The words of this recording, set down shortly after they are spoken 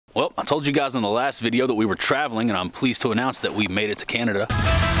Well, I told you guys in the last video that we were traveling, and I'm pleased to announce that we made it to Canada.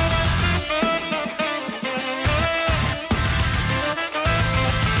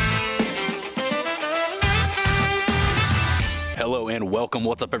 Hello and welcome.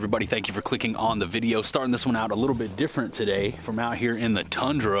 What's up, everybody? Thank you for clicking on the video. Starting this one out a little bit different today from out here in the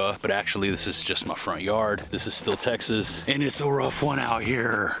tundra, but actually this is just my front yard. This is still Texas, and it's a rough one out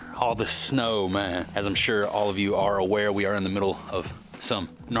here. All the snow, man. As I'm sure all of you are aware, we are in the middle of some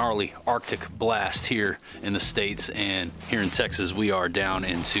gnarly Arctic blast here in the States, and here in Texas we are down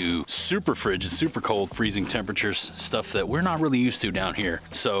into super frigid, super cold, freezing temperatures, stuff that we're not really used to down here.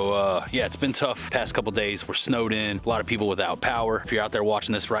 So yeah, it's been tough past couple days. We're snowed in, a lot of people without power. If you're out there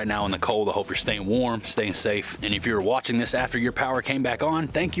watching this right now in the cold, I hope you're staying warm, staying safe. And if you're watching this after your power came back on,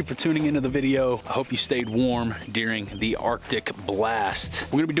 thank you for tuning into the video. I hope you stayed warm during the Arctic blast.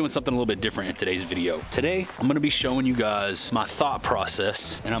 We're gonna be doing something a little bit different in today's video. Today, I'm gonna be showing you guys my thought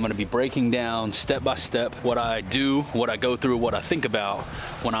process, and I'm gonna be breaking down step by step what I do, what I go through, what I think about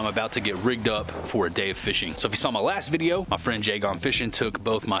when I'm about to get rigged up for a day of fishing. So if you saw my last video, my friend Jay Gone Fishing took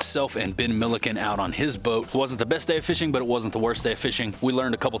both myself and Ben Milliken out on his boat. It wasn't the best day of fishing, but it wasn't the worst day of fishing. We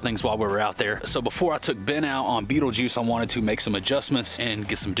learned a couple things while we were out there. So before I took Ben out on Beetlejuice, I wanted to make some adjustments and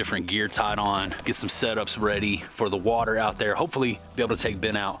get some different gear tied on, get some setups ready for the water out there, hopefully be able to take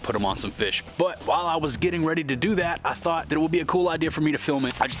Ben out, put him on some fish. But while I was getting ready to do that, I thought that it would be a cool idea for me to film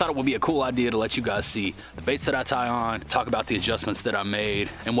it. I just thought it would be a cool idea to let you guys see the baits that I tie on, talk about the adjustments that I made,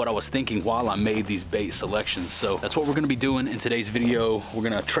 and what I was thinking while I made these bait selections. So that's what we're gonna be doing in today's video. We're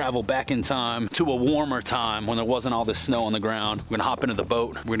gonna travel back in time to a warmer time when there wasn't all this snow on the ground. We're gonna hop into the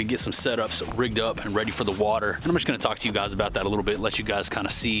boat. We're gonna get some setups rigged up and ready for the water. And I'm just gonna talk to you guys about that a little bit, let you guys kind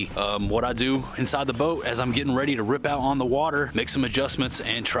of see what I do inside the boat as I'm getting ready to rip out on the water, make some adjustments,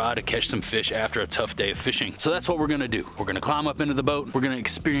 and try to catch some fish after a tough day of fishing. So that's what we're gonna do. We're gonna climb up into the boat. We're gonna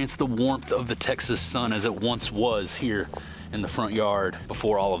experience the warmth of the Texas sun as it once was here in the front yard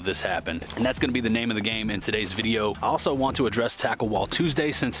before all of this happened. And that's gonna be the name of the game in today's video. I also want to address Tackle Wall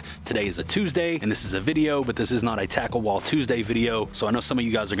Tuesday, since today is a Tuesday and this is a video, but this is not a Tackle Wall Tuesday video. So I know some of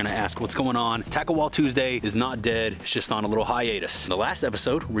you guys are gonna ask what's going on. Tackle Wall Tuesday is not dead, it's just on a little hiatus. In the last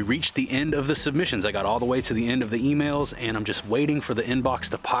episode, we reached the end of the submissions. I got all the way to the end of the emails, and I'm just waiting for the inbox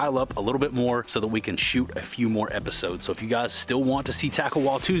to pile up a little bit more so that we can shoot a few more episodes. So if you guys still want to see Tackle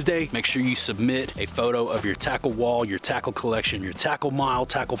Wall Tuesday, make sure you submit a photo of your tackle wall, your tackle collection, your tackle mile,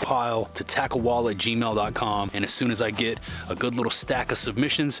 tackle pile to tacklewall@gmail.com. And as soon as I get a good little stack of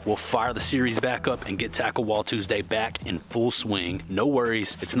submissions, we'll fire the series back up and get Tackle Wall Tuesday back in full swing. No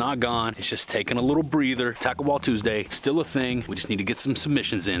worries, it's not gone, it's just taking a little breather. Tackle Wall Tuesday, still a thing. We just need to get some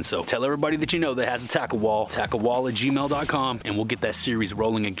submissions in. So tell everybody that you know that has a tackle wall, tacklewall@gmail.com, and we'll get that series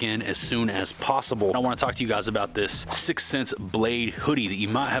rolling again as soon as possible. I want to talk to you guys about this 6th Sense Blade hoodie that you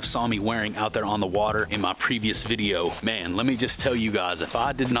might have saw me wearing out there on the water in my previous video. Man, let me just tell you guys, if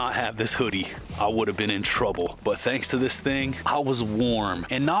I did not have this hoodie, I would have been in trouble. But thanks to this thing, I was warm.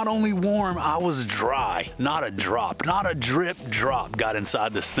 And not only warm, I was dry. Not a drop, not a drip drop got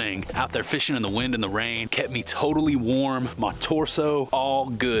inside this thing. Out there fishing in the wind and the rain, kept me totally warm. My torso, all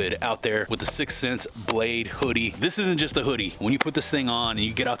good out there with the 6th Sense Blade hoodie. This isn't just a hoodie. When you put this thing on and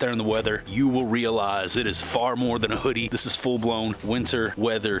you get out there in the weather, you will realize it is far more than a hoodie. This is full-blown winter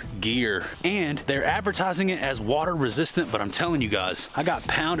weather gear. And they're advertising it as water resistant, but I'm telling you guys, I got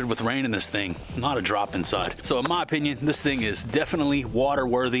pounded with rain in this thing, not a drop inside. So in my opinion, this thing is definitely water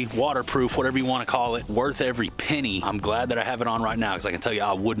worthy, waterproof, whatever you want to call it, worth every penny. I'm glad that I have it on right now, because I can tell you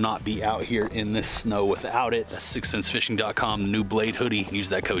I would not be out here in this snow without it. That's 6thsensefishing.com, the new Blade hoodie. Use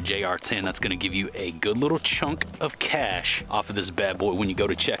that code JR10. That's going to give you a good little chunk of cash off of this bad boy when you go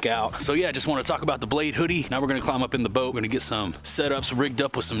to check out. So yeah, I just want to talk about the Blade hoodie. Now we're going to climb up in the boat. We're going to get some setups rigged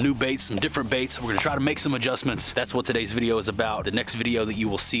up with some new baits, some different baits. We're going to try to make some adjustments. That's what today's video is about. The next video that you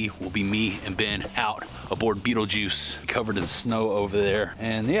will see will be me and Ben out aboard Beetlejuice, covered in snow over there.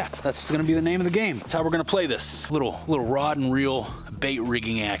 And yeah, that's gonna be the name of the game. That's how we're gonna play this. Little rod and reel bait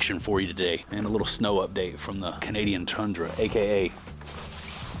rigging action for you today, and a little snow update from the Canadian tundra, aka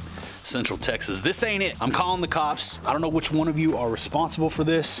Central Texas. This ain't it. I'm calling the cops. I don't know which one of you are responsible for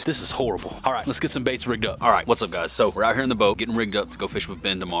this. This is horrible. All right, let's get some baits rigged up. All right, what's up, guys? So we're out here in the boat getting rigged up to go fish with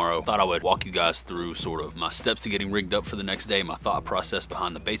Ben tomorrow. Thought I would walk you guys through sort of my steps to getting rigged up for the next day, my thought process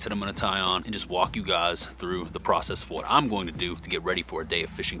behind the baits that I'm gonna tie on, and just walk you guys through the process of what I'm going to do to get ready for a day of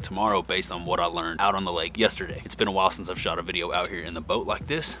fishing tomorrow based on what I learned out on the lake yesterday. It's been a while since I've shot a video out here in the boat like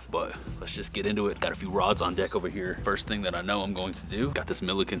this, but let's just get into it. Got a few rods on deck over here. First thing that I know I'm going to do, got this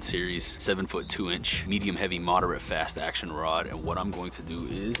Milliken series Series 7-foot 2-inch medium heavy moderate fast action rod, and what I'm going to do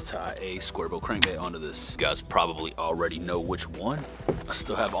is tie a square bill crankbait onto this. You guys probably already know which one. I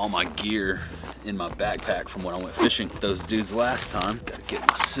still have all my gear in my backpack from when I went fishing with those dudes last time. Gotta get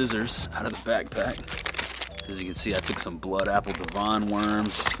my scissors out of the backpack. As you can see, I took some blood apple divine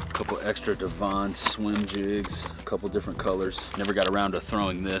worms, a couple extra divine swim jigs, a couple different colors. Never got around to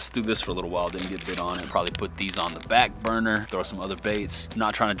throwing this. Threw this for a little while, didn't get bit on it. Probably put these on the back burner, throw some other baits. I'm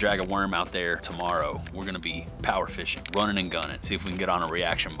not trying to drag a worm out there tomorrow. We're gonna be power fishing, running and gunning, see if we can get on a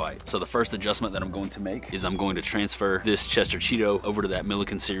reaction bite. So the first adjustment that I'm going to make is I'm going to transfer this Chester Cheeto over to that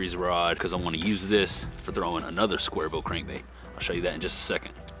Milliken Series rod because I want to use this for throwing another square bill crankbait. I'll show you that in just a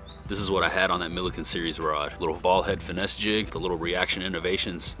second. This is what I had on that Milliken Series rod. Little ball head finesse jig, the little Reaction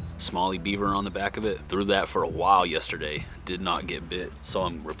Innovations Smalley beaver on the back of it. Threw that for a while yesterday, did not get bit. So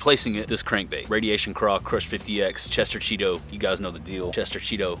I'm replacing it, this crankbait. Radiation Craw, Crush 50X, Chester Cheeto, you guys know the deal. Chester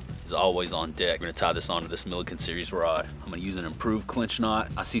Cheeto is always on deck. We're gonna tie this onto this Milliken Series rod. I'm gonna use an improved clinch knot.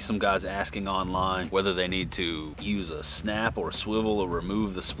 I see some guys asking online whether they need to use a snap or a swivel or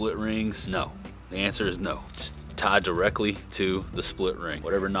remove the split rings. No, the answer is no. Just tied directly to the split ring,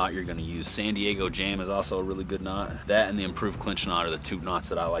 whatever knot you're going to use. San Diego Jam is also a really good knot. That and the improved clinch knot are the two knots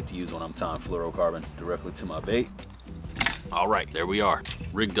that I like to use when I'm tying fluorocarbon directly to my bait. All right, there we are.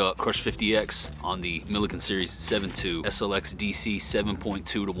 Rigged up Crush 50X on the Milliken Series 7.2 SLX DC 7.2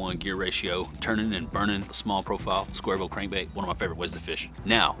 to 1 gear ratio, turning and burning a small profile square bill crankbait, one of my favorite ways to fish.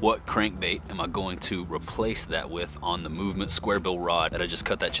 Now, what crankbait am I going to replace that with on the Movement square bill rod that I just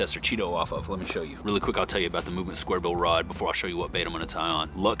cut that Chester Cheeto off of? Let me show you. Really quick, I'll tell you about the Movement square bill rod before I show you what bait I'm gonna tie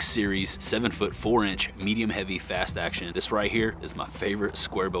on. Lux Series 7-foot 4-inch medium heavy fast action. This right here is my favorite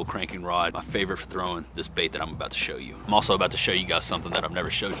square bill cranking rod, my favorite for throwing this bait that I'm about to show you. I'm also about to show you guys something that I've never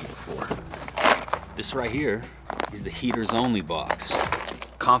showed you before. This right here is the Heaters Only box,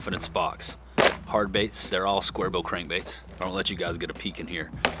 confidence box. Hard baits, they're all square bill crankbaits. I won't let you guys get a peek in here.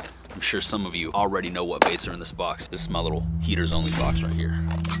 I'm sure some of you already know what baits are in this box. This is my little Heaters Only box right here.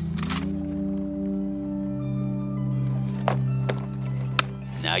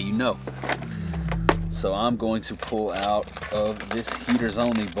 Now you know. So I'm going to pull out of this Heaters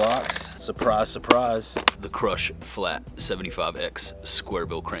Only box, surprise, surprise, the Crush Flat 75X square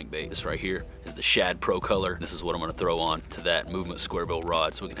bill crankbait. This right here is the Shad Pro color. This is what I'm gonna throw on to that Movement square bill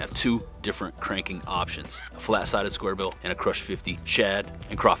rod. So we can have two different cranking options, a flat-sided square bill and a Crush 50 shad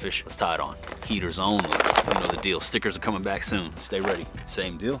and crawfish. Let's tie it on. Heaters Only, you know the deal. Stickers are coming back soon, stay ready.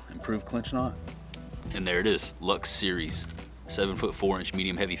 Same deal, improved clinch knot. And there it is, Lux Series 7-foot 4-inch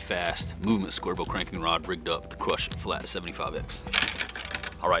medium heavy fast Movement square bill cranking rod rigged up, the Crush Flat 75X.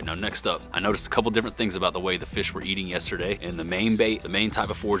 All right, now next up, I noticed a couple different things about the way the fish were eating yesterday. And the main bait, the main type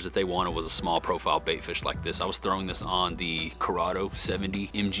of forage that they wanted was a small profile bait fish like this. I was throwing this on the Corrado 70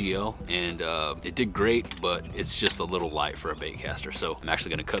 MGL and it did great, but it's just a little light for a bait caster. So I'm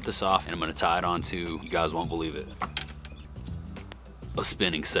actually gonna cut this off and I'm gonna tie it onto, you guys won't believe it, a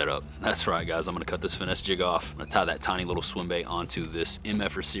spinning setup. That's right, guys, I'm gonna cut this finesse jig off. I'm gonna tie that tiny little swim bait onto this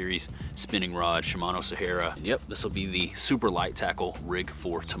MFR Series spinning rod, Shimano Sahara. And yep, this will be the super light tackle rig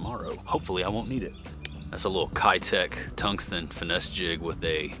for tomorrow. Hopefully I won't need it. That's a little Kitech tungsten finesse jig with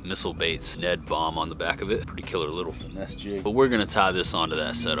a Missile Baits Ned bomb on the back of it. Pretty killer little finesse jig. But we're gonna tie this onto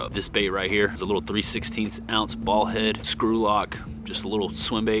that setup. This bait right here is a little 3/16 ounce ball head, screw lock, just a little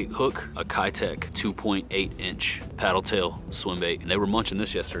swim bait hook, a Kitech 2.8 inch paddle tail swim bait. And they were munching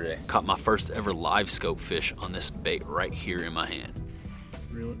this yesterday. Caught my first ever live scope fish on this bait right here in my hand.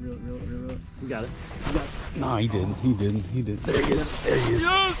 Reel it, reel it, reel it, reel it. You got it. You got it. No, he didn't. He didn't. He didn't. There he is. There he is.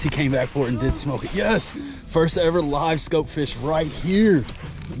 Yes! He came back for it and did smoke it. Yes! First ever live scope fish right here.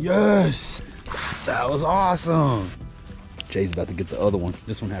 Yes! That was awesome. Jay's about to get the other one.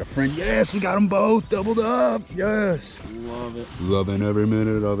 This one had a friend. Yes, we got them both doubled up. Yes. Love it. Loving every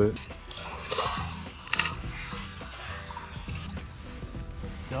minute of it.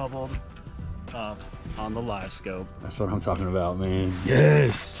 Doubled up on the live scope. That's what I'm talking about, man.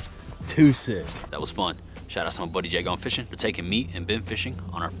 Yes. Too sick. That was fun. Shout out to my buddy Jay Gone Fishing for taking me and Ben fishing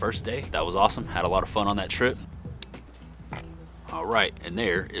on our first day. That was awesome. Had a lot of fun on that trip. All right, and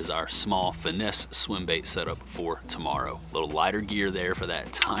there is our small finesse swim bait setup for tomorrow. A little lighter gear there for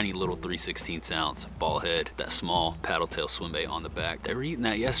that tiny little 3/16 ounce ball head, that small paddle tail swim bait on the back. They were eating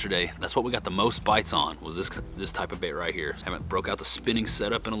that yesterday. That's what we got the most bites on, was this type of bait right here. Haven't broke out the spinning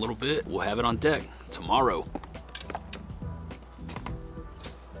setup in a little bit. We'll have it on deck tomorrow.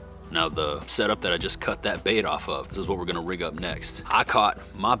 Now the setup that I just cut that bait off of, this is what we're gonna rig up next. I caught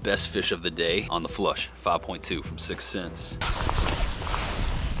my best fish of the day on the flush, 5.2 from 6 cents.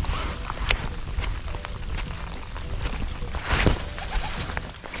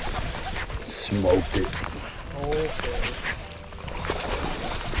 smoked it. Okay.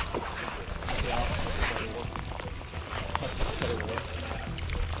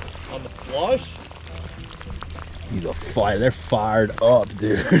 On the flush? He's a fire. They're fired up,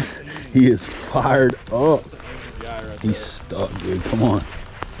 dude. He is fired up. He's stuck, dude. Come on.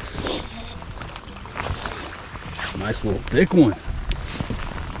 Nice little thick one.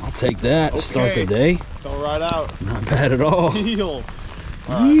 I'll take that. Okay. Start the day. Fell right out. Not bad at all. Deal.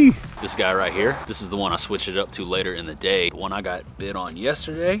 Right. This guy right here, this is the one I switched it up to later in the day. The one I got bid on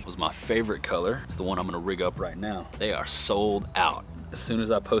yesterday was my favorite color. It's the one I'm gonna rig up right now. They are sold out. As soon as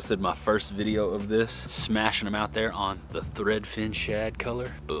I posted my first video of this, smashing them out there on the thread fin shad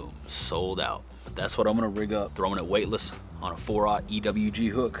color, boom, sold out. But that's what I'm gonna rig up, throwing it weightless on a 4/0 EWG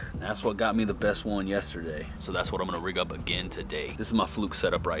hook. That's what got me the best one yesterday. So that's what I'm gonna rig up again today. This is my fluke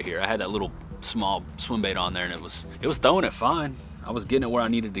setup right here. I had that little small swim bait on there and it was throwing it fine. I was getting it where I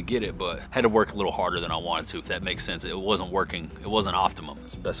needed to get it, but had to work a little harder than I wanted to, if that makes sense. It wasn't working, it wasn't optimum.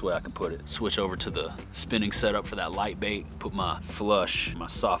 It's the best way I can put it. Switch over to the spinning setup for that light bait, put my flush, my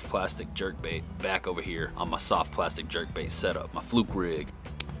soft plastic jerk bait back over here on my soft plastic jerk bait setup, my fluke rig.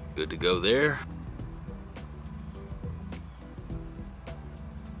 Good to go there.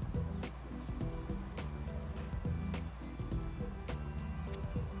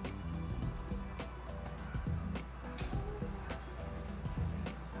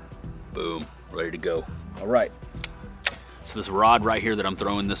 Boom, ready to go. All right. So this rod right here that I'm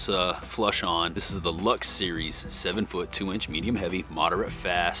throwing this flush on, this is the Lux Series 7-foot 2-inch medium heavy moderate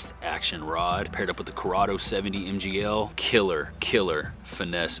fast action rod paired up with the Corrado 70 MGL. Killer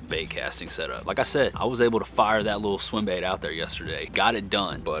finesse bait casting setup. Like I said, I was able to fire that little swim bait out there yesterday. Got it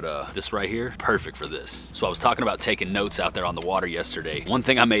done, but this right here, perfect for this. So I was talking about taking notes out there on the water yesterday. One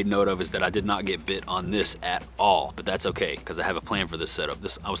thing I made note of is that I did not get bit on this at all, but that's okay because I have a plan for this setup.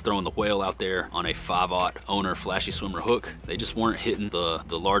 I was throwing the whale out there on a 5/0 owner flashy swimmer hook. They just weren't hitting the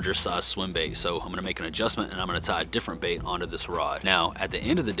larger size swim bait, so I'm gonna make an adjustment and I'm gonna tie a different bait onto this rod. Now, at the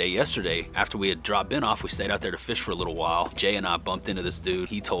end of the day yesterday, after we had dropped Ben off, we stayed out there to fish for a little while. Jay and I bumped into this dude.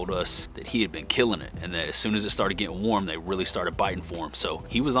 He told us that he had been killing it and that as soon as it started getting warm, they really started biting for him. So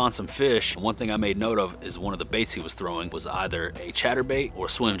he was on some fish. And one thing I made note of is one of the baits he was throwing was either a chatterbait or a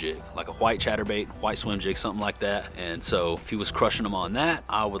swim jig, like a white chatterbait, white swim jig, something like that. And so if he was crushing them on that,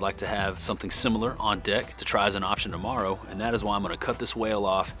 I would like to have something similar on deck to try as an option tomorrow. And that is why I'm gonna cut this whale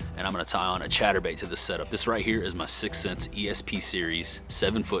off and I'm gonna tie on a chatterbait to this setup. This right here is my 6th Sense ESP series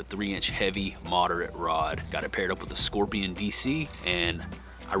 7-foot 3-inch heavy moderate rod. Got it paired up with the Scorpion DC, and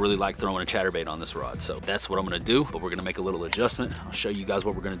I really like throwing a chatterbait on this rod. So that's what I'm gonna do, but we're gonna make a little adjustment. I'll show you guys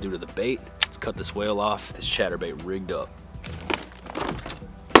what we're gonna do to the bait. Let's cut this whale off, this chatterbait rigged up.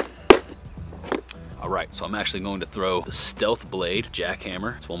 All right, so I'm actually going to throw the Stealth Blade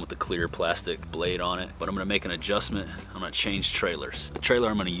jackhammer. It's one with the clear plastic blade on it, but I'm gonna make an adjustment. I'm gonna change trailers. The trailer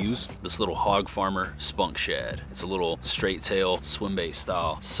I'm gonna use, this little Hog Farmer Spunk Shad. It's a little straight tail swim bait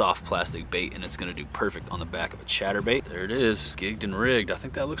style, soft plastic bait, and it's gonna do perfect on the back of a chatterbait. There it is, gigged and rigged. I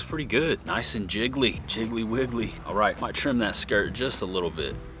think that looks pretty good. Nice and jiggly, jiggly wiggly. All right, might trim that skirt just a little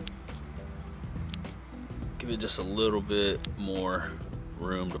bit. Give it just a little bit more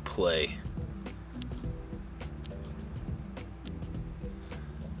room to play.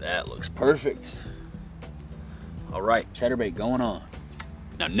 That looks perfect. All right, chatterbait going on.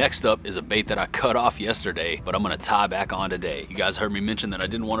 Now next up is a bait that I cut off yesterday, but I'm gonna tie back on today. You guys heard me mention that I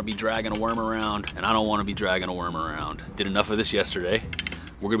didn't wanna be dragging a worm around, and I don't wanna be dragging a worm around. Did enough of this yesterday.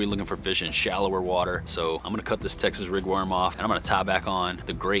 We're gonna be looking for fish in shallower water, so I'm gonna cut this Texas rig worm off and I'm gonna tie back on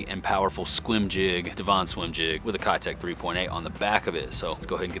the great and powerful swim jig, Devon swim jig with a Kitech 3.8 on the back of it. So let's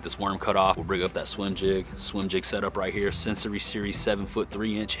go ahead and get this worm cut off. We'll rig up that swim jig setup right here. Sensory Series 7-foot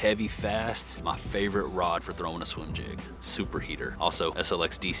 3-inch heavy fast. My favorite rod for throwing a swim jig. Super heater. Also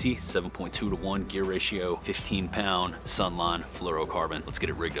SLX DC 7.2:1 gear ratio, 15-pound Sunline fluorocarbon. Let's get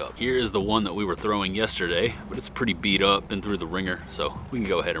it rigged up. Here is the one that we were throwing yesterday, but it's pretty beat up, been through the ringer, so we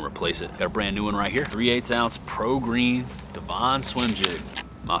can go ahead and replace it. Got a brand new one right here, 3/8 ounce Pro Green Devon swim jig.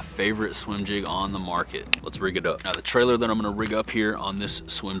 My favorite swim jig on the market. Let's rig it up. Now the trailer that I'm gonna rig up here on this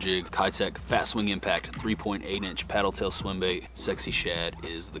swim jig, Kitech Fat Swing Impact 3.8-inch paddle tail swim bait, Sexy Shad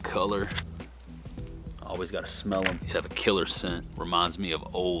is the color. Always gotta smell them. These have a killer scent. Reminds me of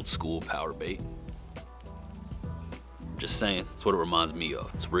old school power bait. Just saying, that's what it reminds me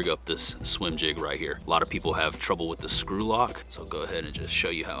of. Let's rig up this swim jig right here. A lot of people have trouble with the screw lock, so I'll go ahead and just show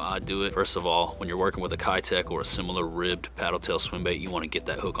you how I do it. First of all, when you're working with a Kitech or a similar ribbed paddle tail swim bait, you want to get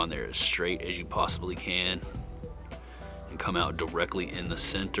that hook on there as straight as you possibly can and come out directly in the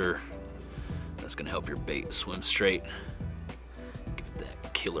center. That's gonna help your bait swim straight. Give it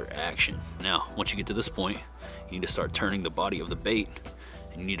that killer action. Now, once you get to this point, you need to start turning the body of the bait,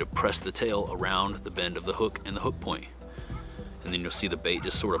 and you need to press the tail around the bend of the hook and the hook point. And then you'll see the bait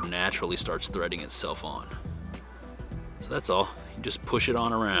just sort of naturally starts threading itself on. So that's all. You just push it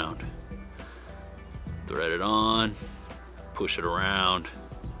on around. Thread it on, push it around,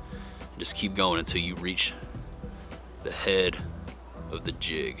 and just keep going until you reach the head of the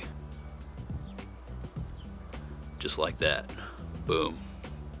jig. Just like that. Boom.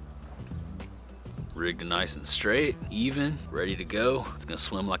 Rigged nice and straight, even, ready to go. It's gonna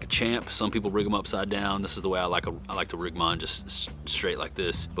swim like a champ. Some people rig them upside down. This is the way I like to rig mine, just straight like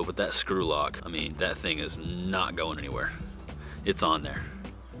this. But with that screw lock, I mean, that thing is not going anywhere. It's on there,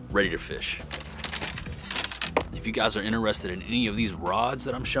 ready to fish. If you guys are interested in any of these rods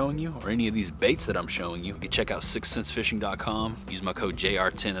that I'm showing you, or any of these baits that I'm showing you, you can check out sixcentfishing.com. Use my code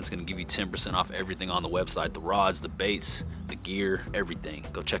JR10. That's gonna give you 10% off everything on the website. The rods, the baits, the gear, everything.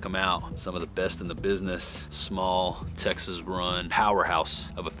 Go check them out. Some of the best in the business. Small, Texas run powerhouse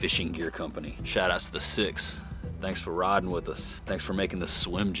of a fishing gear company. Shout outs to the Six. Thanks for riding with us. Thanks for making this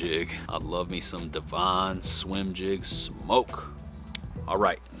swim jig. I love me some Divine swim jig smoke. All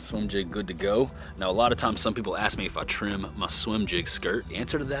right, swim jig good to go. Now, a lot of times some people ask me if I trim my swim jig skirt. The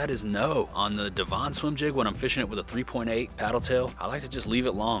answer to that is no. On the Divine swim jig, when I'm fishing it with a 3.8 paddle tail, I like to just leave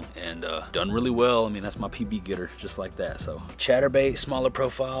it long, and done really well. I mean, that's my PB getter, just like that. So chatterbait, smaller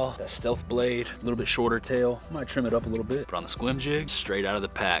profile, that stealth blade, a little bit shorter tail. Might trim it up a little bit. But on the swim jig, straight out of the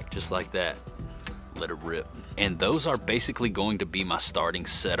pack, just like that. Let it rip. And those are basically going to be my starting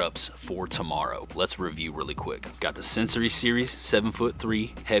setups for tomorrow. Let's review really quick. Got the Sensory Series,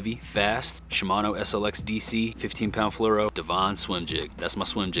 7'3", heavy, fast, Shimano SLX DC, 15-pound fluoro, Divine swim jig. That's my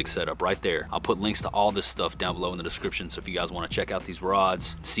swim jig setup right there. I'll put links to all this stuff down below in the description, so if you guys want to check out these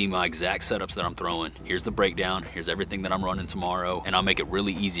rods, see my exact setups that I'm throwing. Here's the breakdown, here's everything that I'm running tomorrow, and I'll make it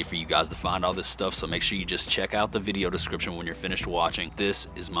really easy for you guys to find all this stuff, so make sure you just check out the video description when you're finished watching. This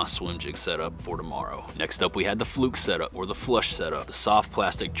is my swim jig setup for tomorrow. Next up, we had the fluke setup, or the flush setup, the soft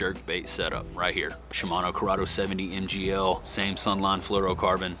plastic jerk bait setup right here. Shimano Corrado 70 MGL, same Sunline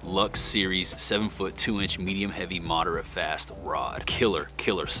fluorocarbon, Lux Series, 7', 2" medium heavy, moderate fast rod. Killer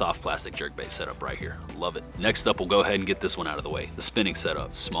soft plastic jerk bait setup right here. Love it. Next up, we'll go ahead and get this one out of the way. The spinning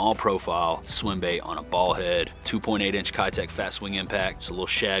setup, small profile, swim bait on a ball head, 2.8" Kitech fat swing impact, just a little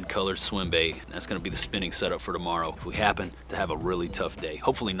shad colored swim bait. And that's gonna be the spinning setup for tomorrow. If we happen to have a really tough day,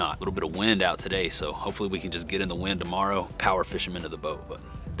 hopefully not. A little bit of wind out today, so hopefully we can just get in the wind tomorrow, power fish them into the boat. But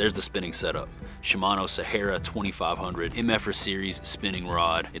there's the spinning setup. Shimano Sahara 2500 MFR series spinning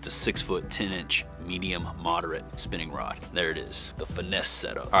rod. It's a 6', 10" medium moderate spinning rod. There it is, the finesse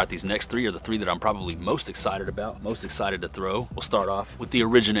setup. All right, these next three are the three that I'm probably most excited about, most excited to throw. We'll start off with the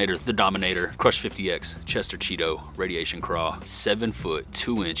originator, the dominator, Crush 50X Chester Cheeto Radiation Craw, 7',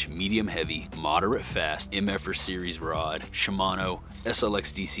 2" medium heavy, moderate fast MFR series rod. Shimano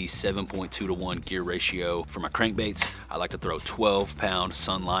SLX DC 7.2:1 gear ratio. For my crankbaits, I like to throw 12-pound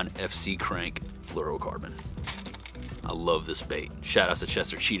Sunline FC crank fluorocarbon. I love this bait. Shout out to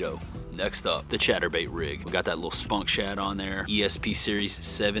Chester Cheeto. Next up, the chatterbait rig. We got that little spunk shad on there. ESP series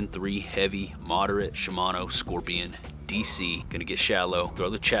 7.3 heavy, moderate, Shimano Scorpion DC. Gonna get shallow, throw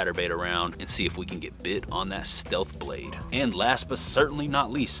the chatterbait around, and see if we can get bit on that stealth blade. And last but certainly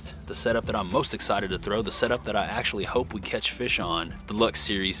not least, the setup that I'm most excited to throw, the setup that I actually hope we catch fish on, the Lux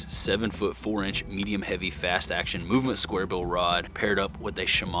Series 7', 4" medium heavy fast action movement square bill rod, paired up with a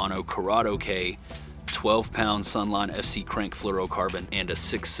Shimano Corrado K 12-pound Sunline FC crank fluorocarbon, and a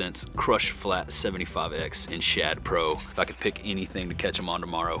 6 cents Crush Flat 75X in Shad Pro. If I could pick anything to catch them on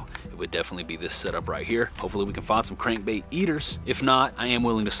tomorrow, it would definitely be this setup right here. Hopefully we can find some crankbait eaters. If not, I am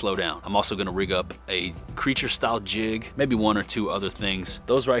willing to slow down. I'm also gonna rig up a creature style jig, maybe one or two other things.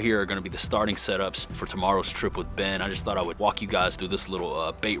 Those right here are gonna be the starting setups for tomorrow's trip with Ben. I just thought I would walk you guys through this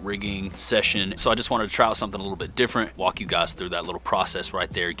little bait rigging session. So I just wanted to try out something a little bit different, walk you guys through that little process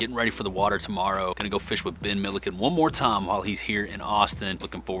right there. Getting ready for the water tomorrow. Gonna go fish with Ben Milliken one more time while he's here in Austin.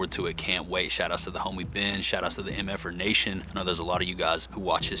 Looking forward to it, can't wait. Shout outs to the homie Ben, shout outs to the MFR Nation. I know there's a lot of you guys who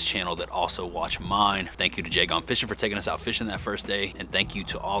watch his channel that also watch mine. Thank you to Jay Gone Fishing for taking us out fishing that first day, and thank you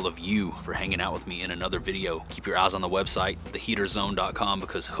to all of you for hanging out with me in another video. Keep your eyes on the website, theheaterzone.com,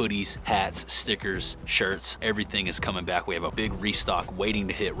 because hoodies, hats, stickers, shirts, everything is coming back. We have a big restock waiting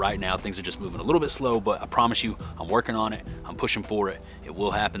to hit right now. Things are just moving a little bit slow, but I promise you, I'm working on it, I'm pushing for it, It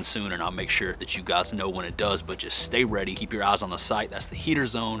will happen soon, and I'll make sure that you guys know when it does, but just stay ready. Keep your eyes on the site. That's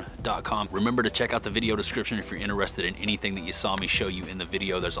theheaterzone.com. Remember to check out the video description if you're interested in anything that you saw me show you in the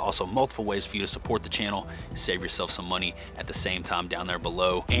video. There's also multiple ways for you to support the channel, save yourself some money at the same time down there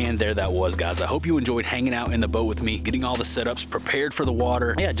below. And there that was, guys. I hope you enjoyed hanging out in the boat with me, getting all the setups prepared for the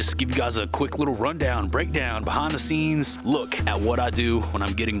water. Yeah, just give you guys a quick little rundown, breakdown, behind the scenes look at what I do when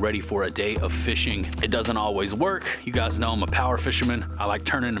I'm getting ready for a day of fishing. It doesn't always work. You guys know I'm a power fisherman. I like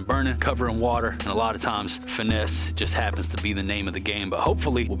turning and burning, covering water, and a lot of times finesse just happens to be the name of the game. But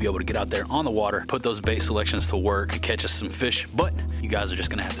hopefully we'll be able to get out there on the water, put those bait selections to work, catch us some fish. But you guys are just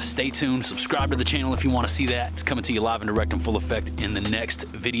gonna have to stay tuned, subscribe to the channel if you want to see that. It's coming to you live and direct in full effect in the next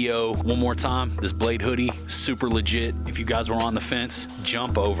video. One more time, this Blade hoodie, super legit. If you guys were on the fence,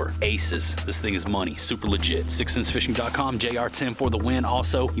 jump over. Aces, this thing is money, super legit. 6censfishing.com, JR10 for the win.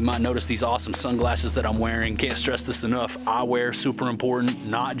 Also, you might notice these awesome sunglasses that I'm wearing. Can't stress this enough. Eyewear, super important,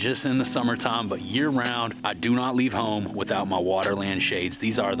 not just in the summertime, but year round. I do not leave home without my Waterland shades.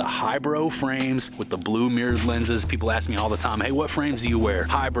 These are the Hybro frames with the blue mirrored lenses. People ask me all the time, hey, what frames do you wear?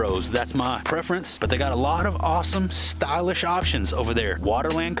 Hybros, that's my preference, but they got a lot of awesome, stylish options over there.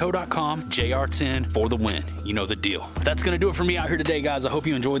 Waterlandco.com, JR10 for the win. You know the deal. That's gonna do it for me out here today, guys. I hope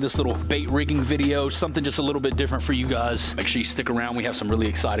you enjoyed this little bait rigging video, something just a little bit different for you guys. Make sure you stick around. We have some really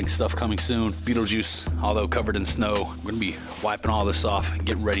exciting stuff coming soon. Beetlejuice, although covered in snow, we're gonna be wiping all this off and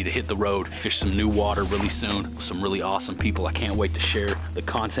getting ready to hit the road, fish some new water really soon with some really awesome people. I can't wait to share the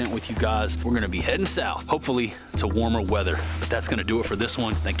content with you guys. We're gonna be heading south, hopefully to warmer weather. But that's gonna do it for this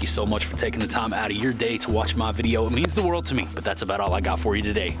one. Thank you so much for taking the time out of your day to watch my video. It means the world to me, but that's about all I got for you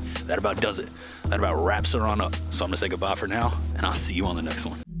today. That about does it. That about wraps her on up. So I'm gonna say goodbye for now, and I'll see you on the next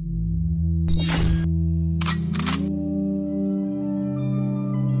one.